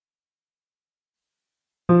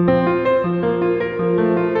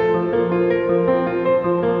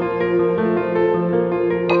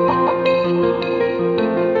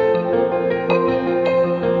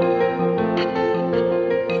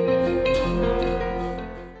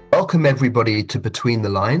Welcome everybody to Between the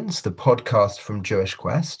Lines, the podcast from Jewish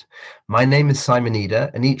Quest. My name is Simon Eder,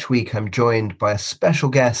 and each week I'm joined by a special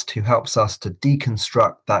guest who helps us to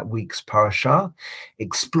deconstruct that week's parashah,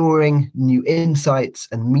 exploring new insights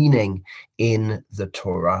and meaning in the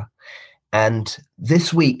Torah. And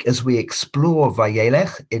this week, as we explore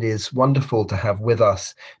Vayelech, it is wonderful to have with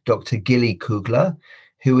us Dr. Gilly Kugler,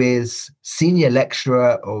 who is Senior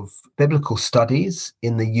Lecturer of Biblical Studies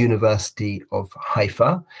in the University of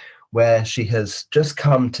Haifa, where she has just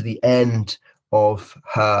come to the end of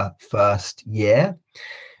her first year.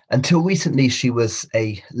 Until recently, she was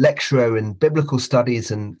a lecturer in Biblical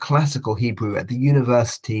Studies and Classical Hebrew at the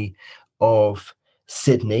University of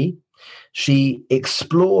Sydney. She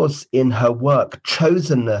explores in her work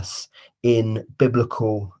chosenness in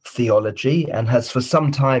biblical theology and has for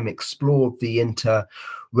some time explored the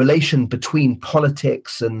interrelation between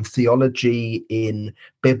politics and theology in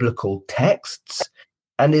biblical texts,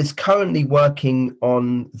 and is currently working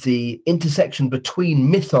on the intersection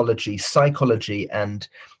between mythology, psychology, and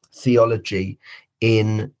theology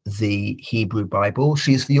in the Hebrew Bible.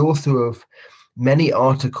 She's the author of many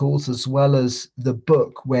articles, as well as the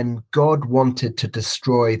book When God Wanted to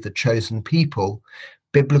Destroy the Chosen People,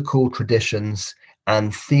 Biblical Traditions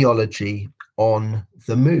and Theology on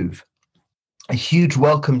the Move. A huge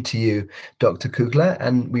welcome to you, Dr. Kugler,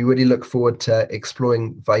 and we really look forward to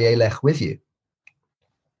exploring Vayelech with you.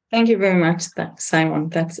 Thank you very much, Simon.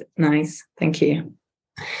 That's nice. Thank you.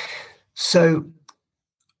 So,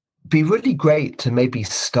 be really great to maybe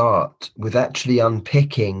start with actually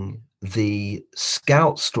unpicking the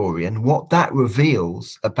Scout story and what that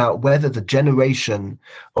reveals about whether the generation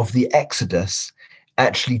of the Exodus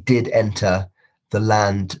actually did enter the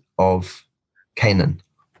land of Canaan.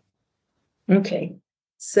 Okay.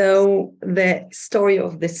 So the story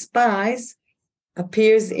of the spies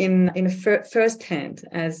appears in first hand,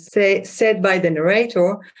 as said by the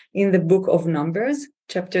narrator in the book of Numbers,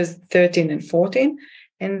 chapters 13 and 14.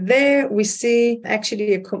 And there we see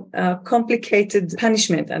actually a complicated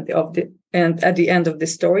punishment at the end of the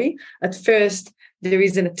story. At first, there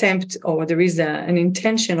is an attempt, or there is an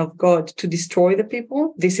intention of God to destroy the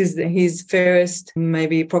people. This is his first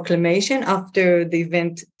maybe proclamation after the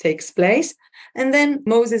event takes place. And then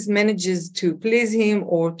Moses manages to please him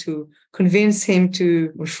or to convince him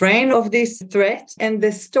to refrain of this threat. And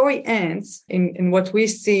the story ends in what we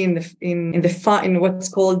see in what's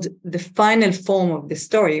called the final form of the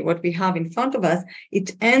story. What we have in front of us,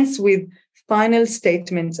 it ends with final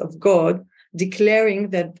statements of God declaring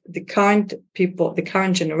that the current people, the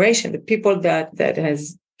current generation, the people that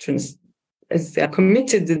has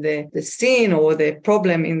committed the sin or the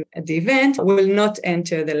problem in the event will not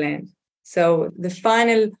enter the land. So the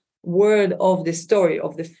final word of the story,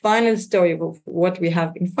 of the final story of what we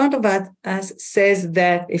have in front of us says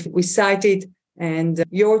that if we cite it, and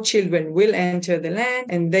your children will enter the land,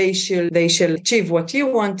 and they shall achieve what you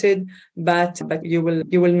wanted, but you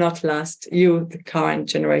will not last, you, the current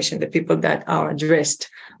generation, the people that are addressed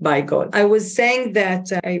by God. I was saying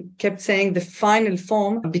that I kept saying the final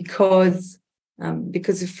form because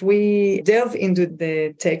if we delve into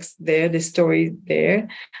the text there, the story there,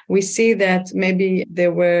 we see that maybe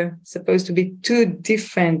there were supposed to be two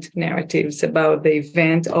different narratives about the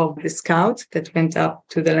event of the scouts that went up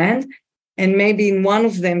to the land. And maybe in one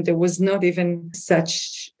of them, there was not even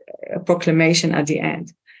such a proclamation at the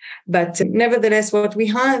end. But nevertheless, what we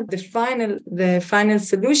have, the final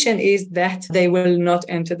solution is that they will not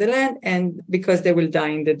enter the land, and because they will die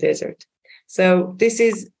in the desert. So this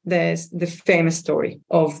is the famous story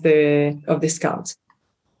of the scouts.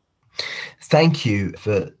 Thank you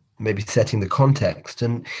for maybe setting the context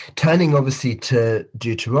and turning obviously to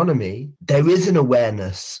Deuteronomy. There is an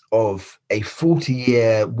awareness of a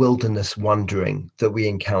 40-year wilderness wandering that we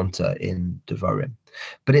encounter in Devarim,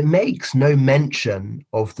 but it makes no mention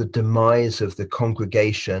of the demise of the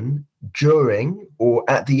congregation during or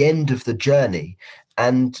at the end of the journey.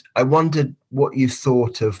 And I wondered what you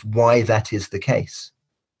thought of why that is the case.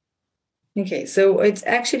 Okay, so it's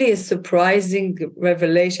actually a surprising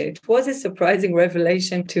revelation. It was a surprising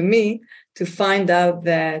revelation to me to find out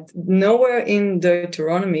that nowhere in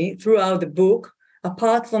Deuteronomy throughout the book,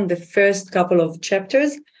 apart from the first couple of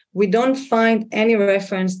chapters, we don't find any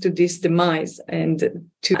reference to this demise and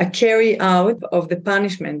to a carry out of the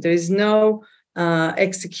punishment. There is no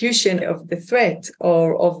execution of the threat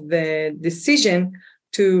or of the decision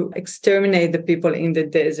to exterminate the people in the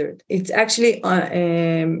desert. It's actually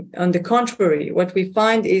on the contrary. What we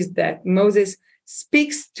find is that Moses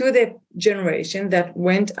speaks to the generation that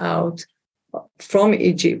went out from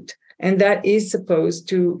Egypt and that is supposed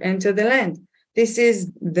to enter the land. This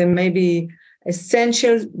is the maybe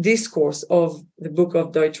essential discourse of the book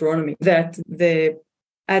of Deuteronomy, that the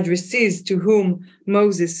addressees to whom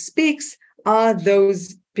Moses speaks are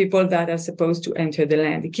those people that are supposed to enter the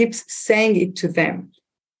land. He keeps saying it to them.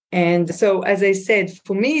 And so, as I said,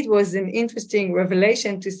 for me, it was an interesting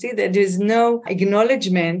revelation to see that there's no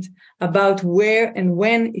acknowledgement about where and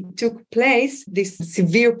when it took place, this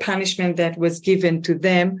severe punishment that was given to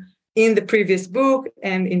them in the previous book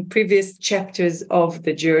and in previous chapters of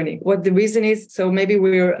the journey. What the reason is, so maybe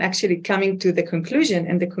we're actually coming to the conclusion,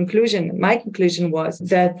 and my conclusion was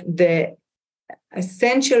that the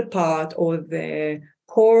essential part or the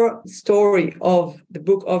core story of the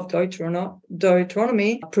book of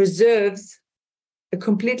Deuteronomy preserves a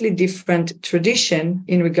completely different tradition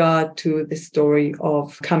in regard to the story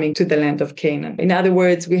of coming to the land of Canaan. In other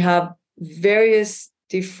words, we have various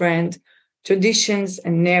different traditions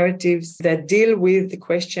and narratives that deal with the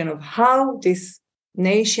question of how this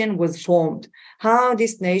nation was formed, how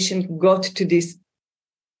this nation got to this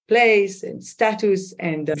place and status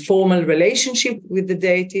and a formal relationship with the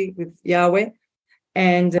deity, with Yahweh.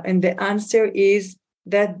 And the answer is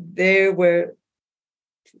that there were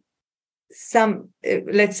some,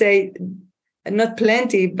 let's say, not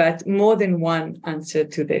plenty, but more than one answer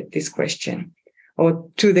to this question or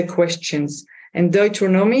to the questions. And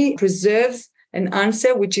Deuteronomy preserves an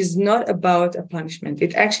answer which is not about a punishment.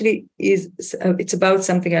 It actually is, it's about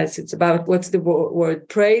something else. It's about, what's the word,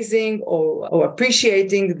 praising or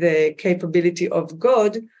appreciating the capability of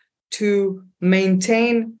God to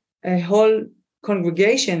maintain a whole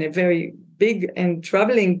congregation, a very big and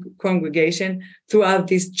troubling congregation throughout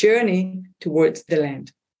this journey towards the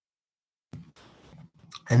land.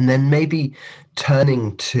 And then maybe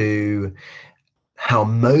turning to how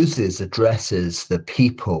Moses addresses the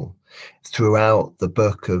people throughout the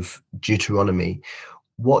book of Deuteronomy,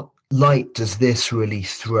 what light does this really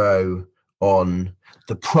throw on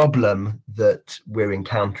the problem that we're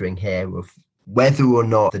encountering here of whether or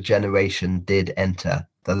not the generation did enter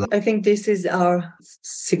the land? I think this is our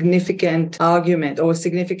significant argument or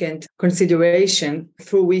significant consideration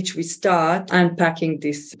through which we start unpacking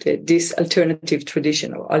this alternative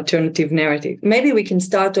tradition or alternative narrative. Maybe we can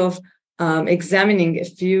start off examining a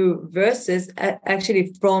few verses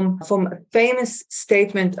actually from a famous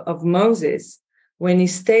statement of Moses when he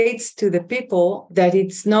states to the people that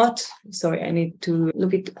it's not, sorry, I need to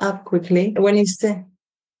look it up quickly. When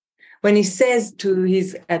he says to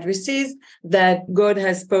his addressees that God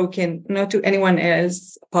has spoken not to anyone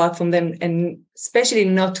else apart from them, and especially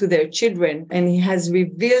not to their children, and he has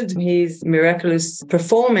revealed his miraculous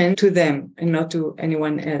performance to them and not to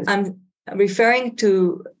anyone else. I'm referring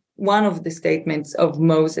to one of the statements of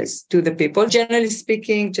Moses to the people. Generally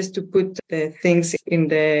speaking, just to put the things in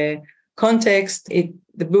the context,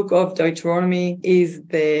 the book of Deuteronomy is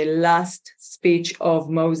the last speech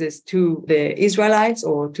of Moses to the Israelites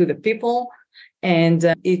or to the people,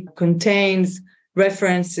 and it contains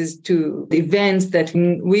references to the events that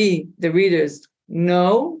we, the readers,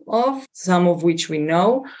 know of, some of which we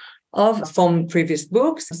know of from previous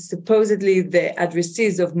books. Supposedly, the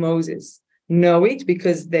addressees of Moses know it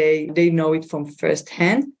because they know it from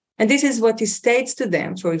firsthand. And this is what he states to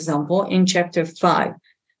them, for example, in chapter 5.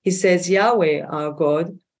 He says, Yahweh, our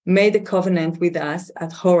God, made a covenant with us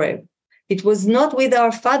at Horeb. It was not with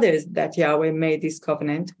our fathers that Yahweh made this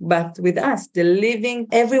covenant, but with us, the living,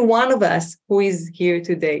 every one of us who is here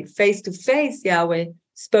today. Face to face, Yahweh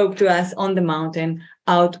spoke to us on the mountain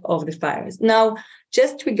out of the fires. Now,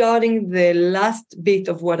 just regarding the last bit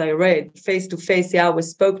of what I read, face to face, Yahweh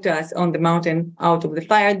spoke to us on the mountain out of the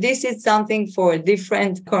fire. This is something for a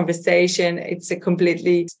different conversation. It's a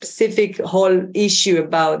completely specific whole issue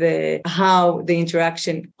about how the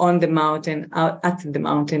interaction on the mountain, at the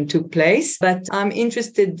mountain took place. But I'm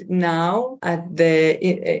interested now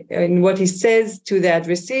in what he says to the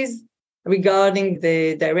addressees regarding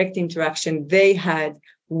the direct interaction they had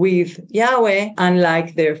with Yahweh,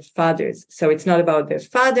 unlike their fathers. So it's not about their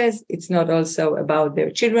fathers. It's not also about their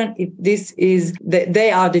children.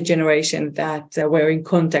 They are the generation that were in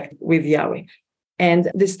contact with Yahweh. And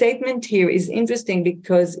the statement here is interesting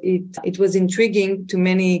because it was intriguing to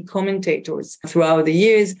many commentators throughout the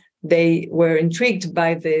years. They were intrigued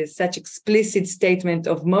by such explicit statement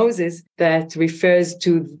of Moses that refers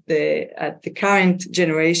to the current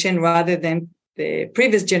generation rather than the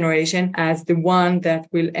previous generation as the one that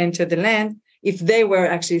will enter the land. if they were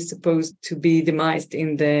actually supposed to be demised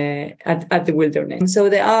at the wilderness. And so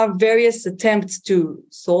there are various attempts to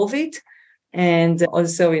solve it. And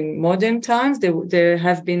also in modern times, there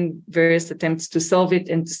have been various attempts to solve it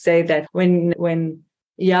and to say that when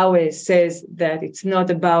Yahweh says that it's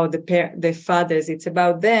not about the fathers, it's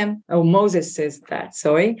about them, or Moses says that,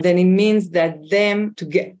 then it means that them to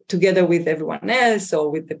get together with everyone else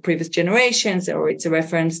or with the previous generations, or it's a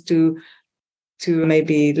reference to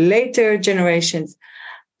maybe later generations.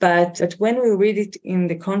 But when we read it in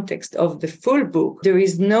the context of the full book, there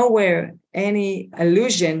is nowhere any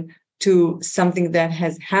allusion to something that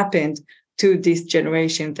has happened to this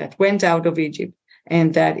generation that went out of Egypt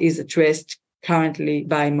and that is addressed currently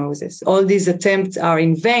by Moses. All these attempts are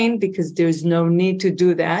in vain because there is no need to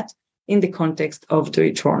do that in the context of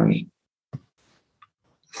Deuteronomy.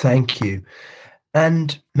 Thank you.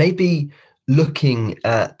 And maybe looking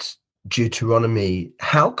at Deuteronomy,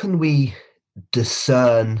 how can we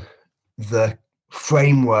discern the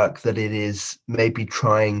framework that it is maybe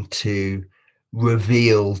trying to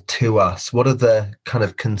reveal to us? What are the kind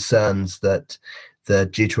of concerns that the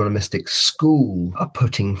Deuteronomistic school are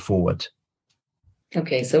putting forward?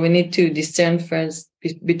 Okay, so we need to discern first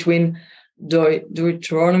between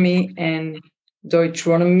Deuteronomy and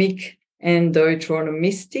Deuteronomic and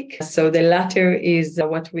Deuteronomistic. So the latter is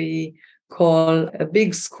what we call a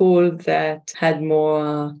big school that had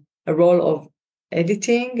more a role of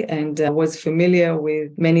editing and was familiar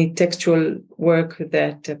with many textual work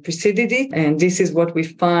that preceded it. And this is what we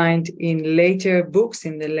find in later books,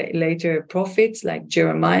 in the later prophets like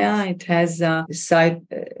Jeremiah. It has a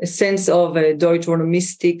sense of a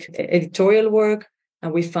Deuteronomistic editorial work.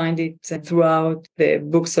 And we find it throughout the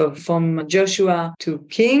books from Joshua to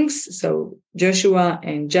Kings. So Joshua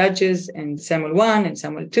and Judges and Samuel 1 and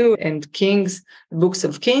Samuel 2 and Kings, books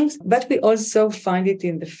of Kings. But we also find it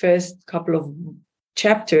in the first couple of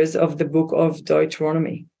chapters of the book of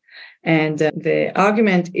Deuteronomy. And the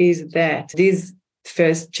argument is that these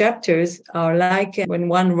first chapters are like when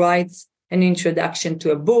one writes an introduction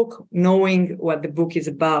to a book, knowing what the book is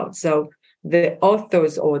about. So the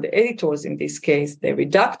authors or the editors, in this case, the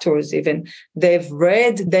redactors even, they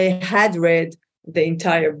had read the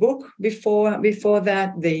entire book before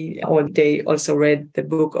that. They also read the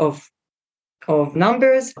book of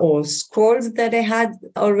Numbers or scrolls that they had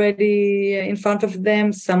already in front of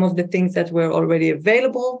them, some of the things that were already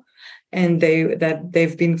available and that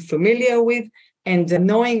they've been familiar with. And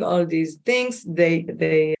knowing all these things,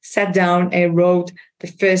 they sat down and wrote the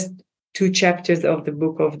first 2 chapters of the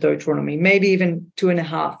book of Deuteronomy, maybe even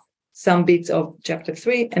 2.5, some bits of chapter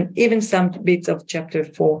 3 and even some bits of chapter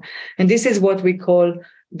 4. And this is what we call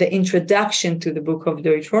the introduction to the book of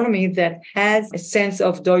Deuteronomy, that has a sense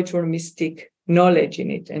of Deuteronomistic knowledge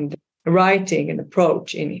in it and writing and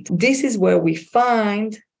approach in it. This is where we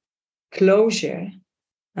find closure,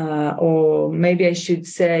 or maybe I should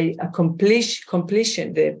say a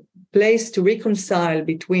completion, the place to reconcile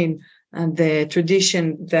between the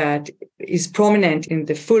tradition that is prominent in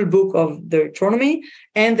the full book of Deuteronomy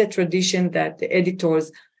and the tradition that the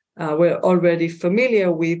editors were already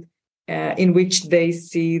familiar with, in which they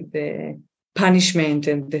see the punishment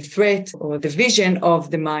and the threat or the vision of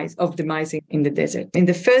demising in the desert. In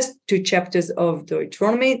the first 2 chapters of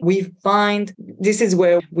Deuteronomy, we find this is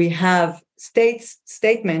where we have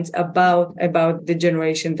statements about the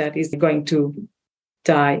generation that is going to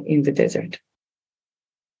die in the desert.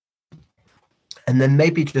 And then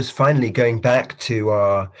maybe just finally going back to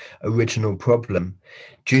our original problem,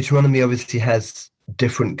 Deuteronomy obviously has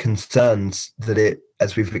different concerns that it,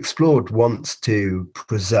 as we've explored, wants to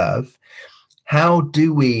preserve. How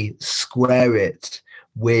do we square it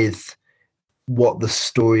with what the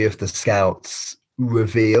story of the scouts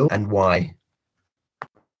reveal and why?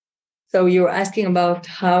 So you're asking about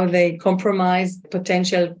how they compromise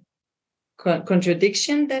potential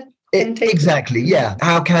contradiction that exactly, yeah.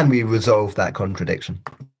 How can we resolve that contradiction?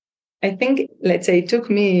 I think, let's say, it took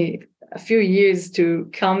me a few years to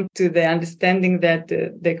come to the understanding that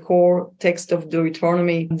the core text of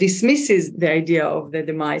Deuteronomy dismisses the idea of the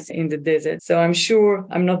demise in the desert. So I'm sure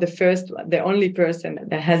I'm not the only person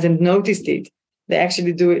that hasn't noticed it. They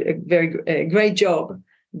actually do a great job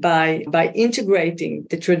by integrating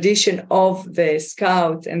the tradition of the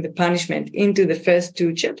scouts and the punishment into the first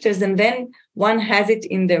 2 chapters, and then one has it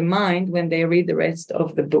in their mind when they read the rest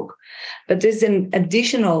of the book. But there's an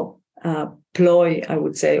additional ploy, I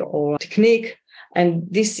would say, or technique, and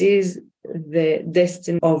this is the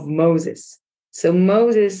destiny of Moses. So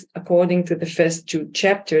Moses, according to the first 2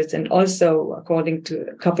 chapters, and also according to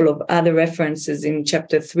a couple of other references in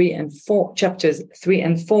chapters 3 and 4,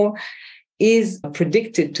 is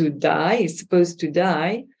predicted to die, is supposed to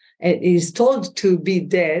die, is told to be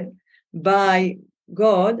dead by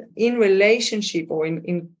God in relationship or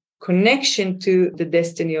in connection to the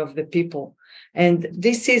destiny of the people. And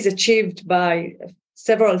this is achieved by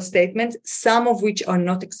several statements, some of which are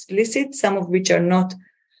not explicit, some of which are not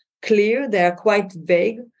clear. They are quite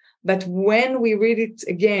vague. But when we read it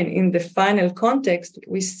again in the final context,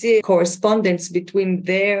 we see correspondence between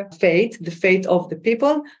their fate, the fate of the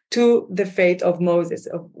people, to the fate of Moses,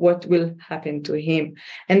 of what will happen to him.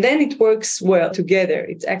 And then it works well together.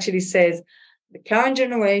 It actually says the current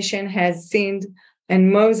generation has sinned,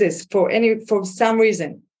 and Moses, for some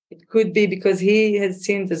reason, it could be because he has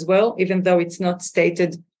sinned as well, even though it's not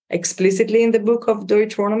stated explicitly in the book of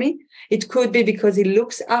Deuteronomy. It could be because he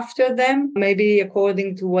looks after them, maybe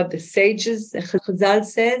according to what the sages, Chazal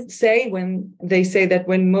say when they say that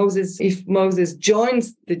if Moses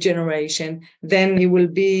joins the generation, then he will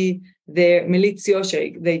be their Melitz Yosher.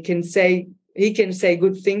 He can say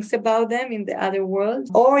good things about them in the other world.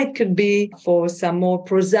 Or it could be for some more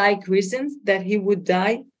prosaic reasons that he would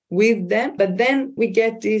die with them. But then we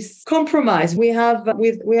get this compromise. We have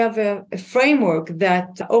a framework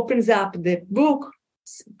that opens up the book,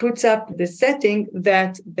 puts up the setting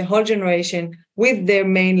that the whole generation with their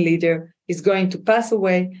main leader is going to pass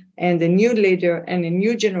away, and a new leader and a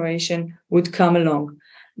new generation would come along.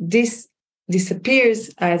 This disappears,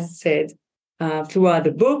 as said, throughout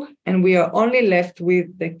the book, and we are only left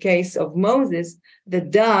with the case of Moses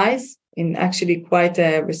that dies in actually quite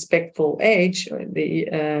a respectful age,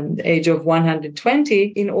 the age of 120,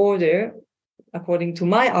 in order, according to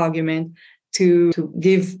my argument, to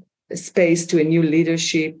give space to a new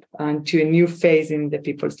leadership and to a new phase in the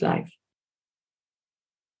people's life.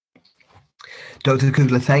 Dr.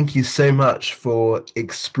 Kugler, thank you so much for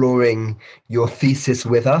exploring your thesis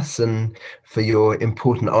with us and for your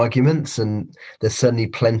important arguments. And there's certainly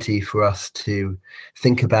plenty for us to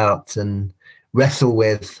think about and wrestle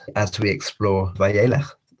with as we explore Vayelech.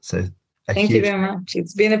 So thank you very much.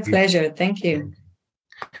 It's been a pleasure. Thank you.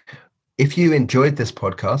 If you enjoyed this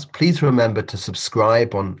podcast, please remember to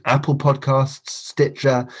subscribe on Apple Podcasts,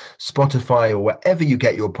 Stitcher, Spotify, or wherever you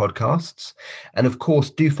get your podcasts. And of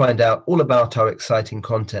course, do find out all about our exciting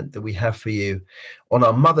content that we have for you on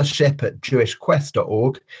our mothership at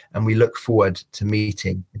jewishquest.org. And we look forward to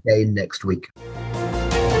meeting again next week.